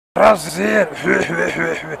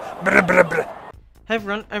Hi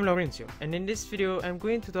everyone, I'm Laurencio, and in this video I'm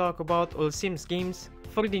going to talk about all Sims games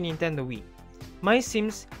for the Nintendo Wii.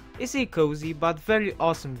 MySims is a cozy but very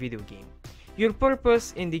awesome video game. Your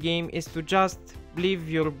purpose in the game is to just live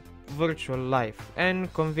your virtual life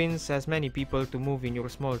and convince as many people to move in your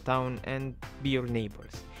small town and be your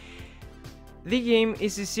neighbors. The game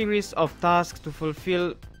is a series of tasks to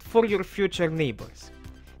fulfill for your future neighbors.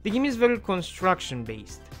 The game is very construction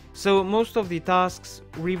based, so most of the tasks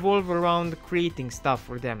revolve around creating stuff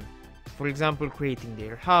for them. For example, creating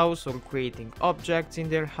their house or creating objects in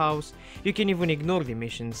their house. You can even ignore the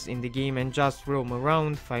missions in the game and just roam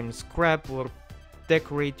around, find scrap or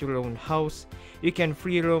decorate your own house. You can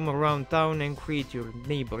free roam around town and create your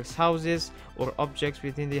neighbors' houses or objects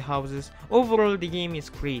within the houses. Overall, the game is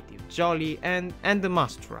creative, jolly and a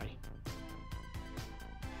must try.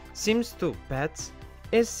 Sims 2 Pets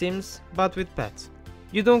is Sims but with pets.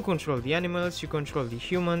 You don't control the animals, you control the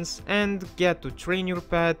humans and get to train your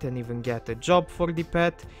pet and even get a job for the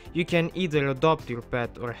pet. You can either adopt your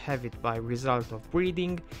pet or have it by result of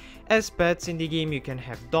breeding. As pets in the game you can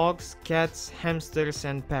have dogs, cats, hamsters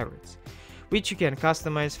and parrots, which you can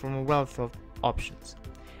customize from a wealth of options.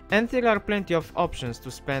 And there are plenty of options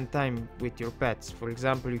to spend time with your pets. For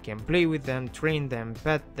example, you can play with them, train them,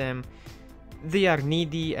 pet them. They are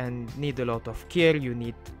needy and need a lot of care. You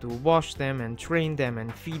need to wash them and train them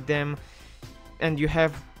and feed them, and you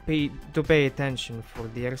have to pay attention for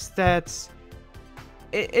their stats.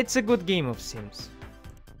 It's a good game of Sims.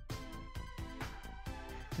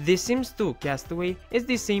 The Sims 2 Castaway is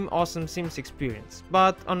the same awesome Sims experience,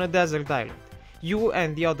 but on a desert island. You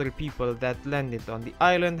and the other people that landed on the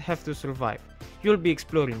island have to survive. You'll be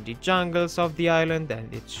exploring the jungles of the island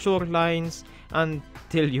and its shorelines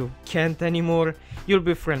until you can't anymore. You'll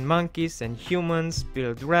befriend monkeys and humans,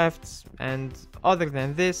 build rafts, and other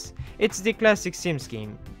than this, it's the classic Sims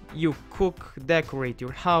game. You cook, decorate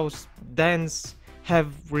your house, dance, have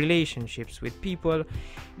relationships with people.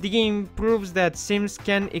 The game proves that Sims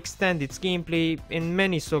can extend its gameplay in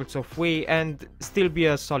many sorts of ways and still be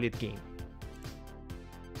a solid game.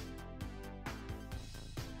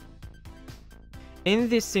 In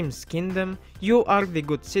the Sims Kingdom, you are the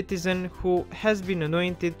good citizen who has been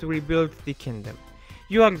anointed to rebuild the kingdom.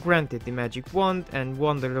 You are granted the magic wand and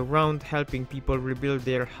wander around helping people rebuild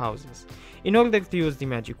their houses. In order to use the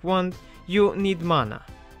magic wand, you need mana,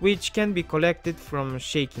 which can be collected from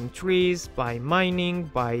shaking trees, by mining,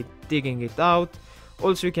 by digging it out.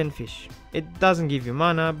 Also you can fish. It doesn't give you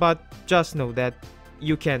mana, but just know that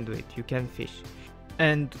you can do it, you can fish.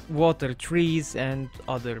 And water trees and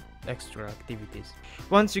other extra activities.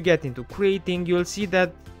 Once you get into creating, you'll see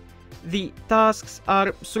that the tasks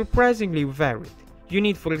are surprisingly varied. You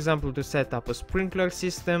need, for example, to set up a sprinkler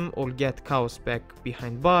system or get cows back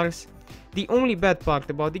behind bars. The only bad part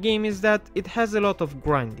about the game is that it has a lot of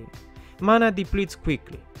grinding. Mana depletes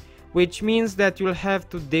quickly, which means that you'll have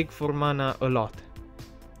to dig for mana a lot.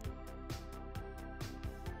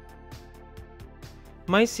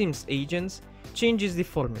 MySims Agents changes the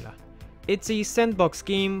formula. It's a sandbox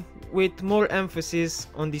game with more emphasis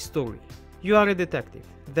on the story. You are a detective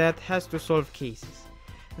that has to solve cases.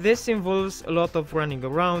 This involves a lot of running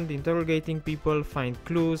around, interrogating people, find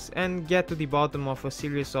clues, and get to the bottom of a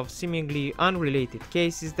series of seemingly unrelated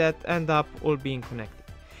cases that end up all being connected.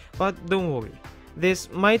 But don't worry, this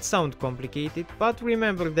might sound complicated, but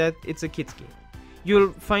remember that it's a kids game.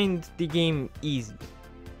 You'll find the game easy.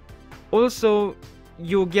 Also,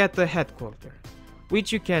 you get a headquarter,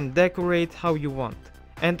 which you can decorate how you want.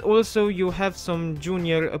 And also you have some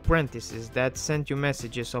junior apprentices that send you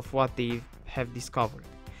messages of what they have discovered.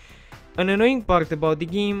 An annoying part about the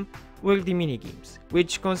game were the minigames,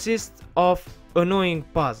 which consist of annoying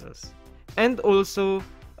puzzles. And also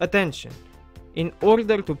attention. In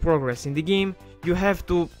order to progress in the game, you have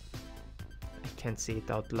to, I can't say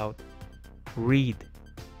it out loud, read.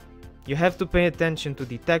 You have to pay attention to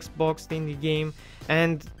the text box in the game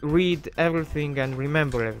and read everything and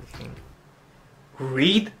remember everything.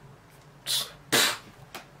 Read?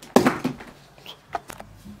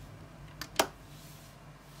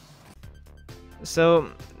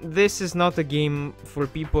 So, this is not a game for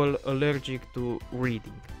people allergic to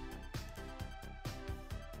reading.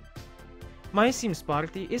 MySims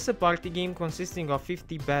Party is a party game consisting of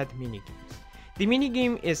 50 bad minigames. The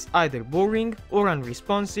minigame is either boring or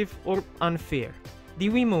unresponsive or unfair. The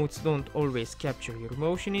Wiimotes don't always capture your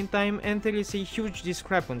motion in time and there is a huge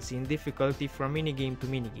discrepancy in difficulty from minigame to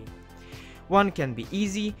minigame. One can be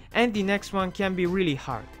easy and the next one can be really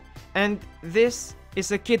hard. And this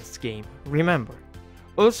is a kids game, remember.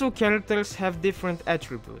 Also, characters have different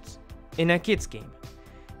attributes in a kids game.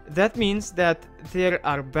 That means that there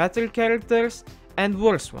are better characters and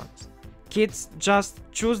worse ones. Kids just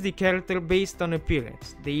choose the character based on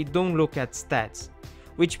appearance, they don't look at stats.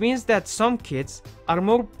 Which means that some kids are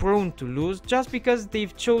more prone to lose just because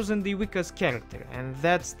they've chosen the weakest character and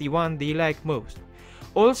that's the one they like most.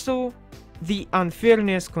 Also, the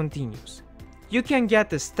unfairness continues. You can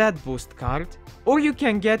get a stat boost card, or you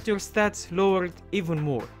can get your stats lowered even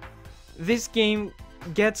more. This game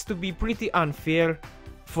gets to be pretty unfair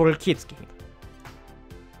for a kids game.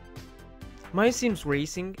 MySims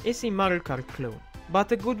Racing is a Mario Kart clone,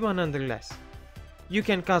 but a good one nonetheless. You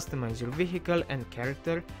can customize your vehicle and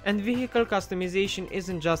character, and vehicle customization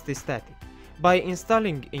isn't just aesthetic. By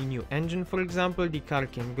installing a new engine, for example, the car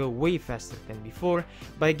can go way faster than before.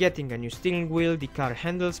 By getting a new steering wheel, the car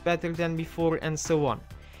handles better than before, and so on.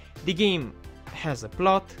 The game has a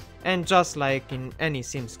plot, and just like in any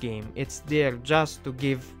Sims game, it's there just to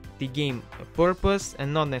give the game a purpose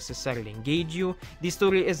and not necessarily engage you. The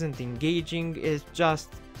story isn't engaging, it's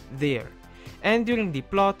just there. And during the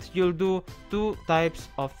plot, you'll do two types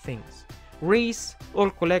of things: race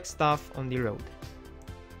or collect stuff on the road.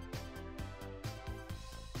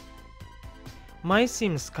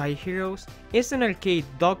 MySims SkyHeroes is an arcade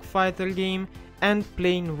dogfighter game and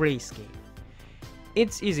plain race game.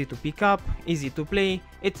 It's easy to pick up, easy to play,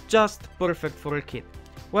 it's just perfect for a kid.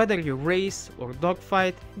 Whether you race or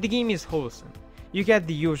dogfight, the game is wholesome. You get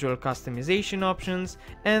the usual customization options,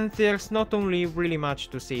 and there's not only really much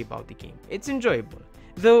to say about the game. It's enjoyable,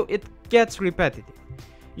 though it gets repetitive.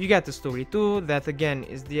 You get a story too, that again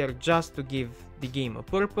is there just to give the game a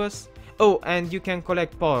purpose. Oh, and you can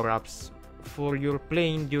collect power-ups for your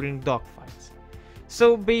playing during dogfights.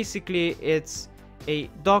 So basically it's a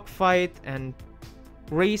dogfight and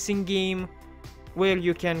racing game where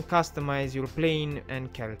you can customize your plane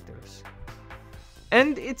and characters.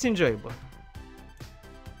 And it's enjoyable.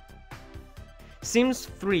 Sims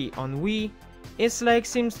 3 on Wii is like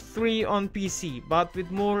Sims 3 on PC, but with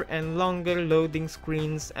more and longer loading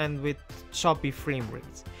screens and with choppy frame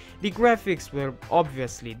rates. The graphics were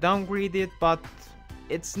obviously downgraded, but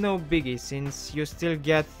it's no biggie since you still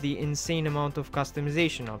get the insane amount of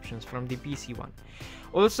customization options from the PC one.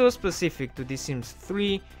 Also specific to The Sims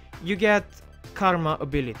 3, you get karma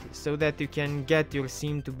abilities so that you can get your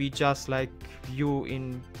sim to be just like you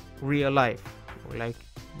in real life, or like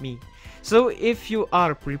me. So if you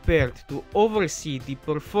are prepared to oversee the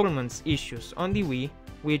performance issues on the Wii,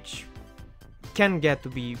 which can get to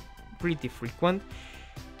be pretty frequent,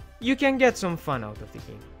 you can get some fun out of the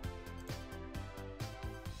game.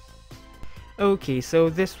 Okay, so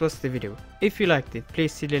this was the video. If you liked it,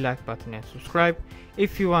 please hit the like button and subscribe.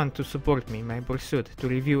 If you want to support me in my pursuit to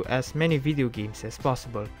review as many video games as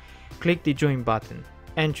possible, click the join button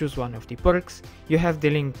and choose one of the perks. You have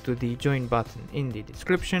the link to the join button in the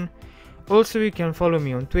description. Also, you can follow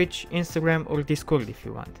me on Twitch, Instagram or Discord if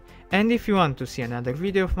you want. And if you want to see another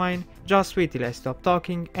video of mine, just wait till I stop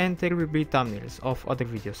talking and there will be thumbnails of other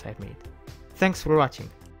videos I've made. Thanks for watching.